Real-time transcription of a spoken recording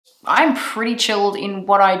I'm pretty chilled in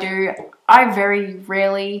what I do. I very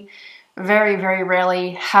rarely, very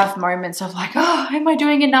rarely have moments of like, oh, am I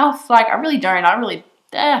doing enough? Like, I really don't.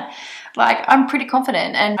 Like, I'm pretty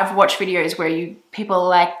confident. And I've watched videos where people are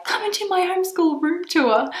like, come into my homeschool room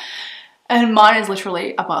tour. And mine is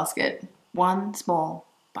literally a basket. One small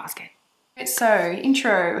basket. So,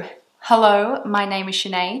 intro. Hello, my name is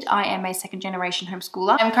Sinead. I am a second generation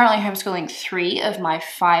homeschooler. I'm currently homeschooling 3 of my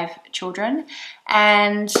 5 children.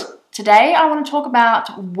 And today I want to talk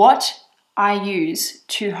about what I use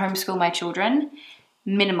to homeschool my children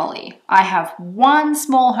minimally. I have one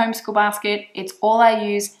small homeschool basket. It's all I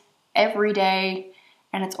use every day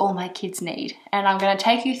and it's all my kids need. And I'm going to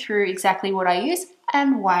take you through exactly what I use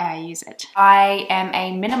and why I use it. I am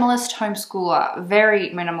a minimalist homeschooler, very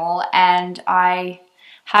minimal, and I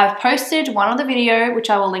have posted one other video, which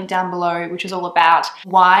I will link down below, which is all about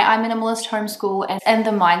why I minimalist homeschool and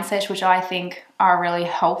the mindset which I think are really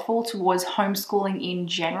helpful towards homeschooling in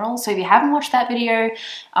general. So if you haven't watched that video,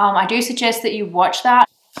 I do suggest that you watch that,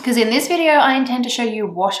 because in this video I intend to show you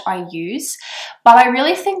what I use, but I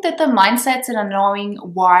really think that the mindsets and knowing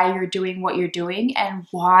why you're doing what you're doing and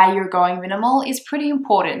why you're going minimal is pretty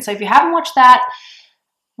important. So if you haven't watched that,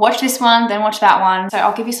 watch this one, then watch that one. So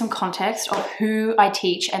I'll give you some context of who I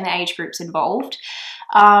teach and the age groups involved.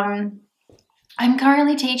 I'm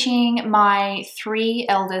currently teaching my 3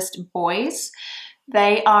 eldest boys.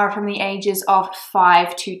 They are from the ages of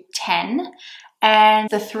 5 to 10. And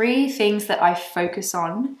the 3 things that I focus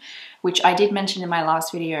on, which I did mention in my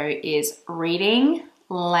last video, is reading,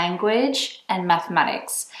 language, and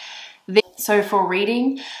mathematics. So for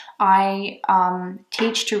reading, I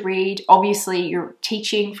teach to read. Obviously, you're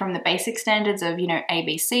teaching from the basic standards of,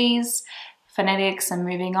 ABCs, phonetics, and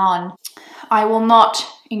moving on. I will not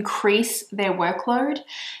increase their workload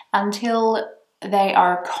until they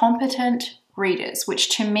are competent readers, which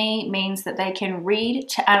to me means that they can read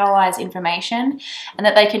to analyze information and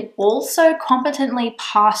that they can also competently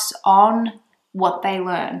pass on what they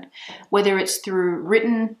learn, whether it's through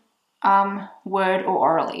written word or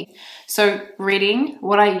orally. So reading,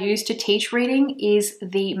 what I use to teach reading is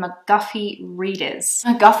the McGuffey Readers.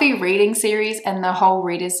 McGuffey reading series and the whole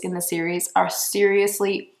readers in the series are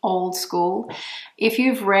seriously old school. If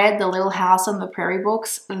you've read the Little House on the Prairie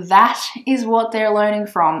books, that is what they're learning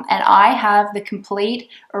from. And I have the complete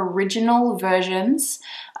original versions,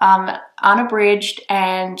 unabridged,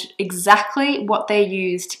 and exactly what they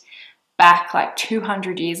used back like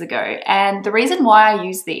 200 years ago. And the reason why I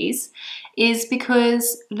use these is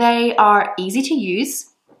because they are easy to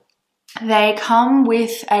use. They come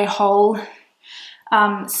with a whole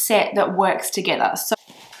set that works together. So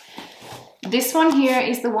this one here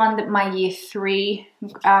is the one that my year 3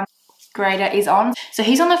 grader is on. So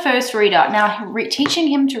he's on the first reader. Now teaching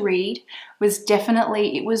him to read was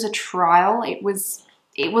definitely, it was a trial. It was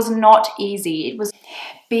not easy. It was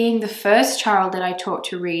being the first child that I taught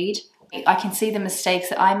to read. I can see the mistakes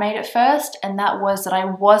that I made at first, and that was that I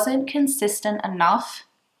wasn't consistent enough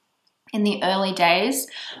in the early days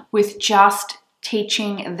with just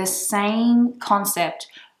teaching the same concept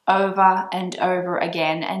over and over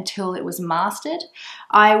again until it was mastered.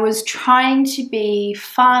 I was trying to be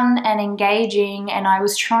fun and engaging, and I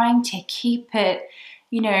was trying to keep it,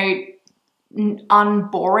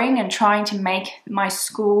 unboring and trying to make my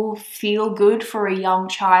school feel good for a young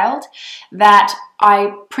child, that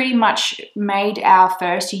I pretty much made our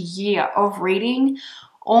first year of reading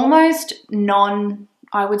almost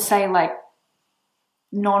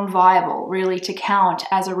non-viable really to count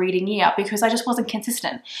as a reading year, because I just wasn't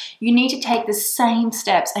consistent. You need to take the same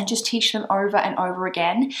steps and just teach them over and over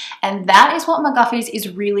again. And that is what McGuffey's is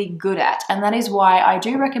really good at. And that is why I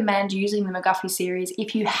do recommend using the McGuffey series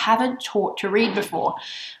if you haven't taught to read before.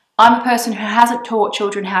 I'm a person who hasn't taught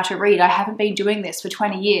children how to read. I haven't been doing this for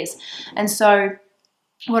 20 years. And so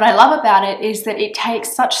what I love about it is that it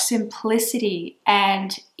takes such simplicity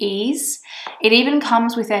and ease. It even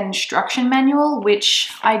comes with an instruction manual,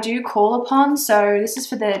 which I do call upon. So this is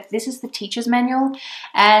the teacher's manual,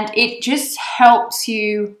 and it just helps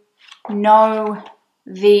you know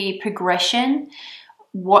the progression,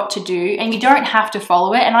 what to do, and you don't have to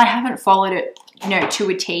follow it. And I haven't followed it to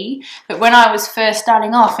a T, but when I was first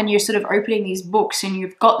starting off and you're sort of opening these books and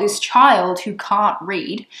you've got this child who can't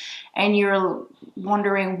read and you're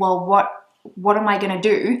wondering, well, what am I going to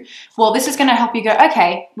do? Well, this is going to help you go,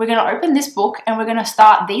 okay, we're going to open this book and we're going to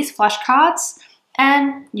start these flashcards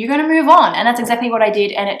and you're going to move on. And that's exactly what I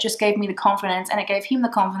did, and it just gave me the confidence, and it gave him the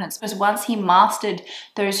confidence, because once he mastered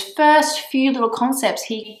those first few little concepts,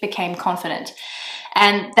 he became confident.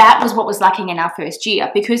 And that was what was lacking in our first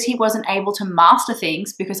year, because he wasn't able to master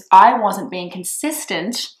things, because I wasn't being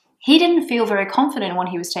consistent he didn't feel very confident when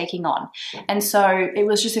he was taking on. And so it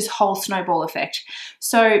was just this whole snowball effect.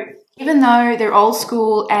 So even though they're old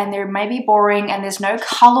school and they're maybe boring and there's no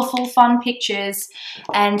colorful fun pictures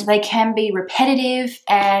and they can be repetitive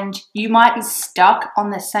and you might be stuck on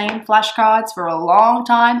the same flashcards for a long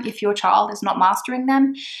time if your child is not mastering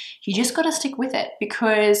them, you just got to stick with it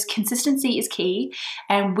because consistency is key.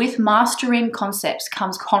 And with mastering concepts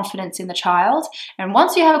comes confidence in the child. And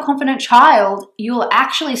once you have a confident child, you'll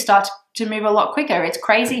actually start to move a lot quicker. It's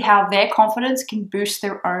crazy how their confidence can boost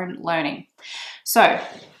their own learning. So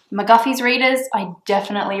McGuffey's readers, I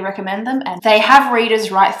definitely recommend them. And they have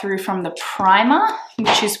readers right through from the primer,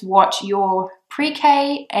 which is what your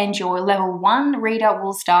pre-K and your level 1 reader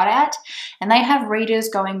will start at. And they have readers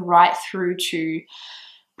going right through to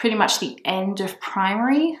pretty much the end of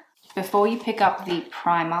primary. Before you pick up the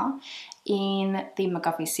primer in the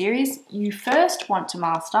McGuffey series, you first want to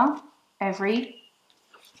master every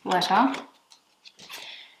letter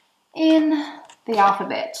in the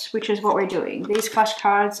alphabet, which is what we're doing. These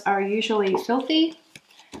flashcards are usually filthy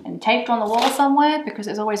and taped on the wall somewhere because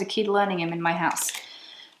there's always a kid learning them in my house.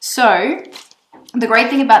 So the great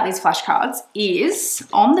thing about these flashcards is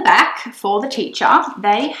on the back for the teacher,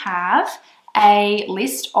 they have a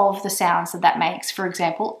list of the sounds that makes. For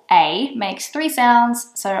example, A makes 3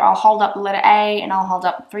 sounds. So I'll hold up the letter A and I'll hold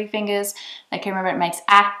up 3 fingers. They can remember it makes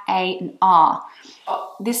A, and R.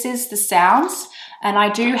 This is the sounds. And I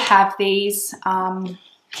do have these.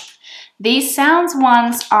 These sounds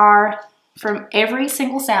ones are from every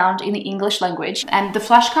single sound in the English language. And the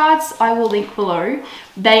flashcards I will link below.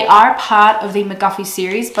 They are part of the McGuffey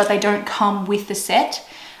series, but they don't come with the set.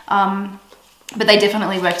 But they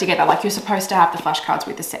definitely work together. Like you're supposed to have the flashcards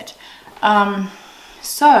with the set.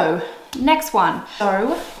 So next one.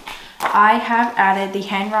 So I have added the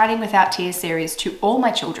Handwriting Without Tears series to all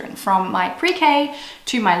my children from my pre-K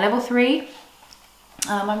to my level 3.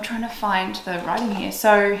 I'm trying to find the writing here.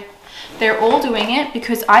 So they're all doing it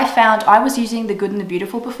because I found I was using the Good and the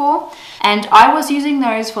Beautiful before, and I was using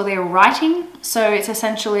those for their writing. So it's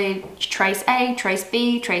essentially trace A, trace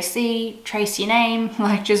B, trace C, trace your name,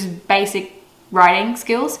 like just basic writing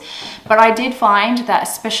skills. But I did find that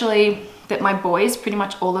especially that my boys, pretty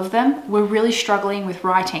much all of them, were really struggling with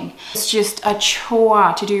writing. It's just a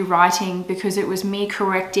chore to do writing because it was me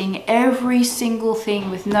correcting every single thing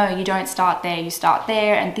with no, you don't start there, you start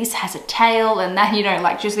there, and this has a tail, and that, you know,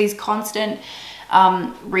 like just these constant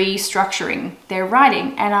restructuring their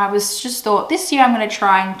writing. And I was just thought this year I'm going to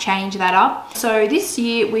try and change that up. So this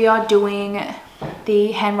year we are doing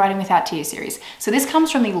the Handwriting Without Tears series. So this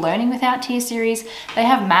comes from the Learning Without Tears series. They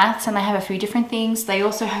have maths and they have a few different things. They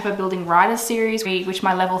also have a Building Writers series, which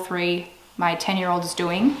my level 3, my 10-year-old is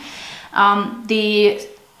doing. The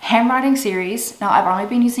handwriting series, now I've only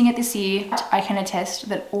been using it this year. I can attest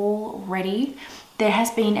that already there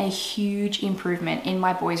has been a huge improvement in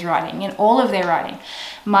my boys' writing, in all of their writing.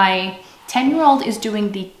 My 10-year-old is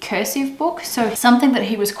doing the cursive book, so something that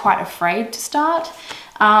he was quite afraid to start.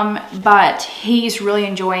 But he's really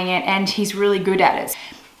enjoying it and he's really good at it.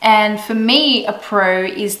 And for me, a pro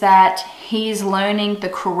is that he's learning the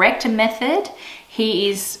correct method.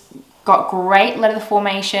 He's got great letter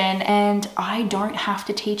formation and I don't have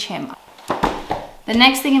to teach him. The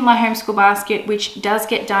next thing in my homeschool basket, which does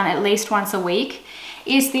get done at least once a week,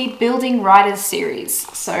 is the Building Writers series.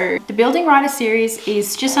 So the Building Writers series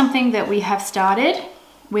is just something that we have started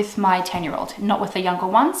with my 10-year-old, not with the younger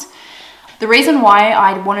ones. The reason why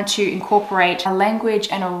I wanted to incorporate a language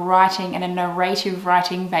and a writing and a narrative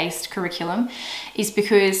writing based curriculum is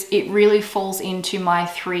because it really falls into my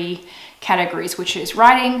 3 categories, which is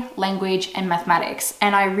writing, language, and mathematics.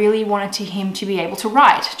 And I really wanted him to be able to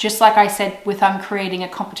write. Just like I said with creating a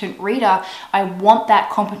competent reader, I want that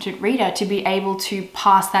competent reader to be able to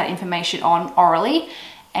pass that information on orally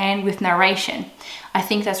and with narration. I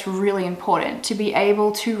think that's really important. To be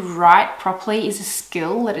able to write properly is a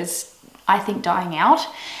skill that is, I think, dying out.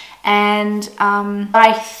 And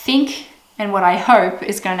I think, and what I hope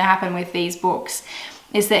is going to happen with these books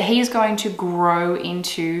is that he is going to grow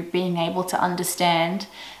into being able to understand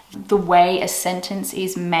the way a sentence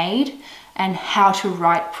is made and how to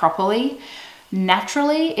write properly.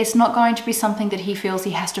 Naturally, it's not going to be something that he feels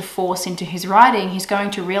he has to force into his writing. He's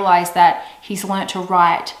going to realize that he's learnt to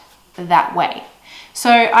write that way. So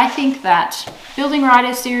I think that Building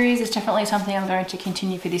Writers series is definitely something I'm going to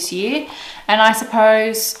continue for this year. And I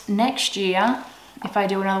suppose next year, if I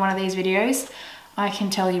do another one of these videos, I can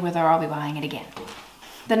tell you whether I'll be buying it again.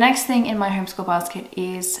 The next thing in my homeschool basket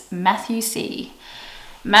is Matthew C.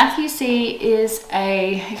 Matthew C is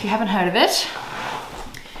if you haven't heard of it,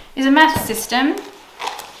 is a math system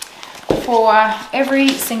for every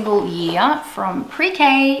single year from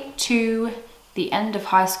pre-K to the end of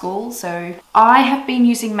high school. So I have been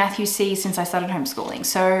using Matthew C since I started homeschooling.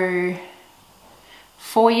 So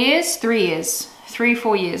 4 years, 3 years,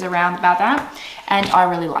 4 years around about that. And I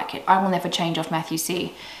really like it. I will never change off Matthew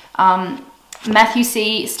C. Matthew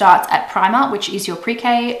C starts at primer, which is your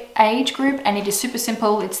pre-K age group, and it is super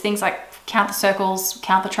simple. It's things like count the circles,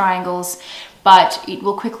 count the triangles, but it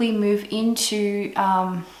will quickly move into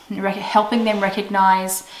helping them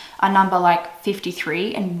recognize a number like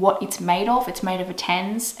 53 and what it's made of. It's made of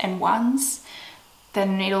tens and ones.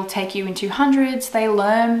 Then it'll take you into hundreds. They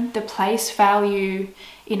learn the place value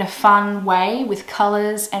in a fun way with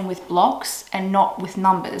colors and with blocks and not with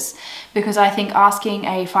numbers. Because I think asking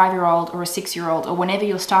a 5-year-old or a 6-year-old, or whenever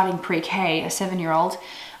you're starting pre-K, a 7-year-old,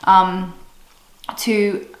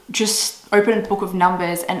 to just open a book of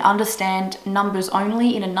numbers and understand numbers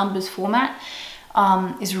only in a numbers format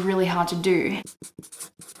is really hard to do.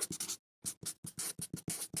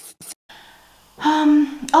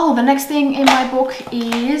 Oh, the next thing in my book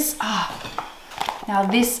is, now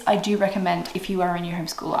this I do recommend if you are a new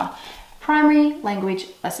homeschooler, primary language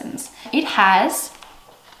lessons. It has,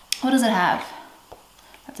 what does it have?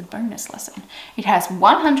 That's a bonus lesson. It has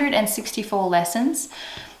 164 lessons,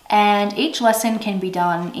 and each lesson can be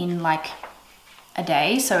done in like a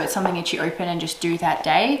day. So it's something that you open and just do that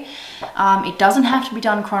day. It doesn't have to be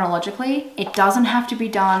done chronologically. It doesn't have to be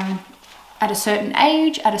done at a certain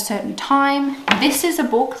age, at a certain time. This is a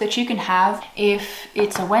book that you can have if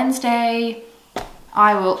it's a Wednesday.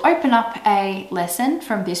 I will open up a lesson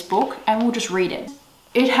from this book and we'll just read it.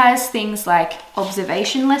 It has things like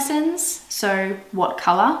observation lessons. So what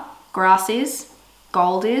color grass is,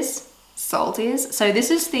 gold is, salt is. So this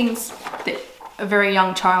is things that a very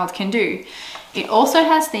young child can do. It also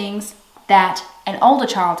has things that an older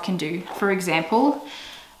child can do. For example,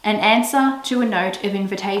 an answer to a note of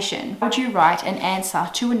invitation. Would you write an answer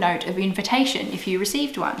to a note of invitation if you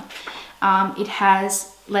received one? It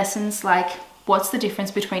has lessons like what's the difference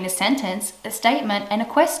between a sentence, a statement, and a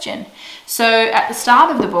question. So at the start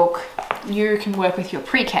of the book, you can work with your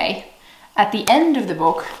pre-K. At the end of the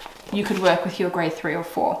book, you could work with your grade 3 or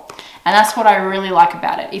 4. And that's what I really like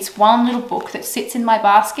about it. It's one little book that sits in my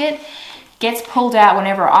basket, gets pulled out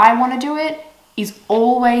whenever I want to do it, is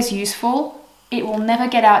always useful. It will never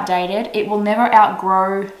get outdated. It will never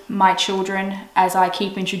outgrow my children as I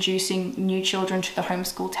keep introducing new children to the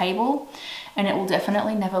homeschool table. And it will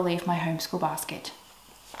definitely never leave my homeschool basket.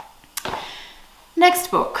 Next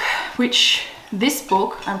book, which this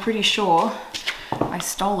book, I'm pretty sure I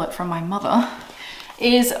stole it from my mother,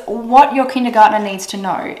 is What Your Kindergartner Needs to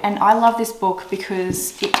Know. And I love this book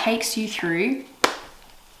because it takes you through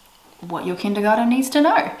what your kindergarten needs to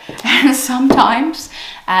know. And sometimes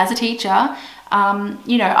as a teacher,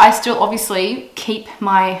 you know, I still obviously keep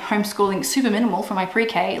my homeschooling super minimal for my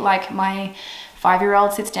pre-K. Like my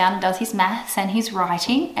 5-year-old sits down and does his maths and his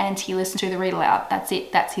writing and he listens to the read aloud. That's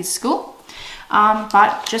it, that's his school.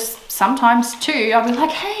 But just sometimes too, I'll be like,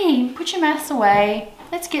 hey, put your maths away.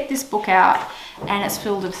 Let's get this book out. And it's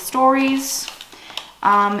filled with stories.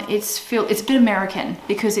 It's a bit American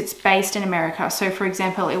because it's based in America. So for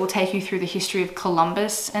example, it will take you through the history of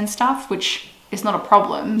Columbus and stuff, which is not a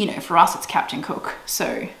problem. You know, for us, it's Captain Cook.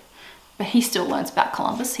 So, but he still learns about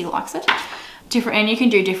Columbus. He likes it. And you can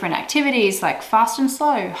do different activities like fast and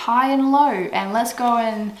slow, high and low, and let's go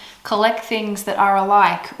and collect things that are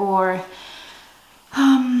alike. Or,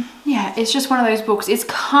 yeah, it's just one of those books. It's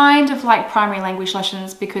kind of like primary language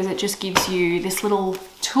lessons because it just gives you this little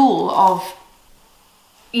tool of,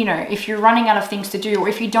 you know, if you're running out of things to do, or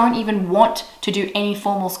if you don't even want to do any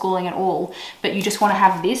formal schooling at all, but you just want to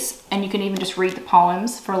have this, and you can even just read the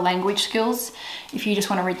poems for language skills, if you just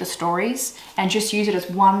want to read the stories and just use it as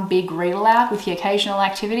one big read aloud with the occasional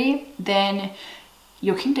activity, then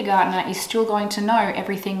your kindergartner is still going to know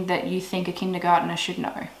everything that you think a kindergartner should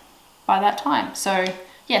know by that time. So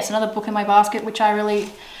yes, another book in my basket, which I really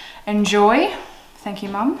enjoy. Thank you,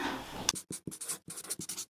 Mum.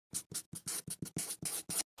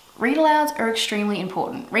 Read alouds are extremely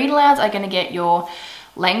important. Read alouds are going to get your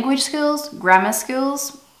language skills, grammar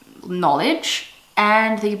skills, knowledge,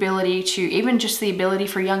 and the ability to, even just the ability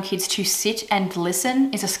for young kids to sit and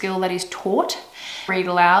listen is a skill that is taught. Read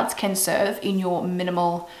alouds can serve in your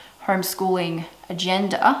minimal homeschooling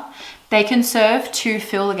agenda. They can serve to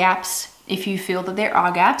fill the gaps, if you feel that there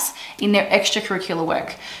are gaps, in their extracurricular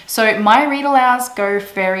work. So my read alouds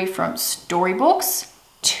vary from storybooks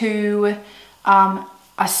to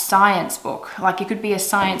a science book. Like it could be a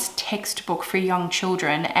science textbook for young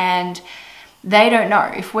children, and they don't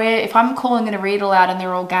know. If I'm calling it a read aloud and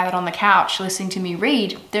they're all gathered on the couch listening to me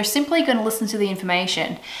read, they're simply going to listen to the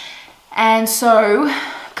information. And so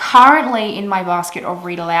currently in my basket of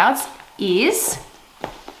read alouds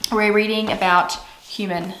we're reading about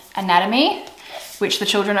human anatomy, which the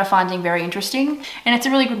children are finding very interesting. And it's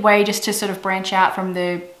a really good way just to sort of branch out from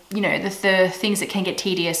the things that can get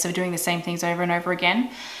tedious of doing the same things over and over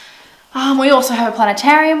again. We also have a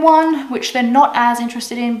planetarium one, which they're not as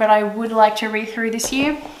interested in, but I would like to read through this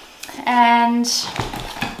year. And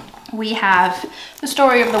we have The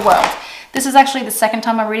Story of the World. This is actually the second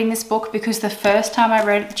time I'm reading this book, because the first time I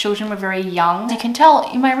read it, the children were very young. As you can tell,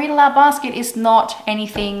 in my read aloud basket is not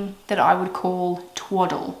anything that I would call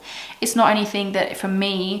twaddle. It's not anything that for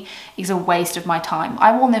me is a waste of my time.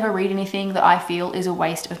 I will never read anything that I feel is a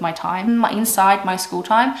waste of my time. Inside my school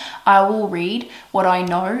time, I will read what I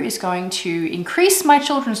know is going to increase my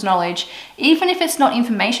children's knowledge, even if it's not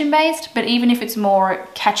information based, but even if it's more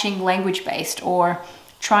catching language based, or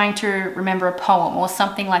trying to remember a poem or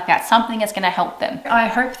something like that, something that's going to help them. I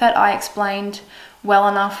hope that I explained well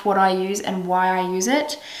enough what I use and why I use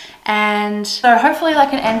it. And so hopefully I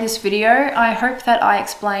can end this video. I hope that I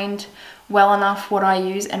explained well enough what I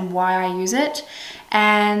use and why I use it.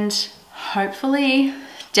 And hopefully,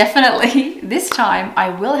 definitely this time I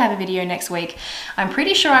will have a video next week. I'm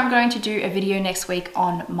pretty sure I'm going to do a video next week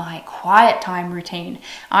on my quiet time routine.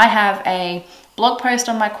 I have a blog post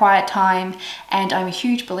on my quiet time, and I'm a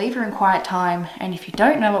huge believer in quiet time. And if you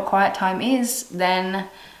don't know what quiet time is, then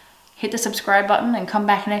hit the subscribe button and come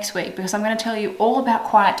back next week, because I'm going to tell you all about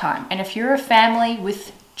quiet time. And if you're a family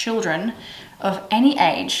with children of any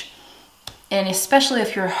age, and especially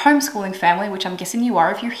if you're a homeschooling family, which I'm guessing you are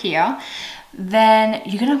if you're here, then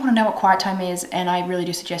you're going to want to know what quiet time is. And I really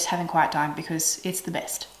do suggest having quiet time, because it's the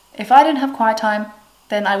best. If I didn't have quiet time,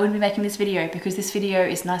 then I wouldn't be making this video, because this video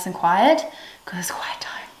is nice and quiet because it's quiet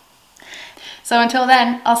time. So until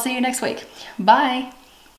then, I'll see you next week. Bye.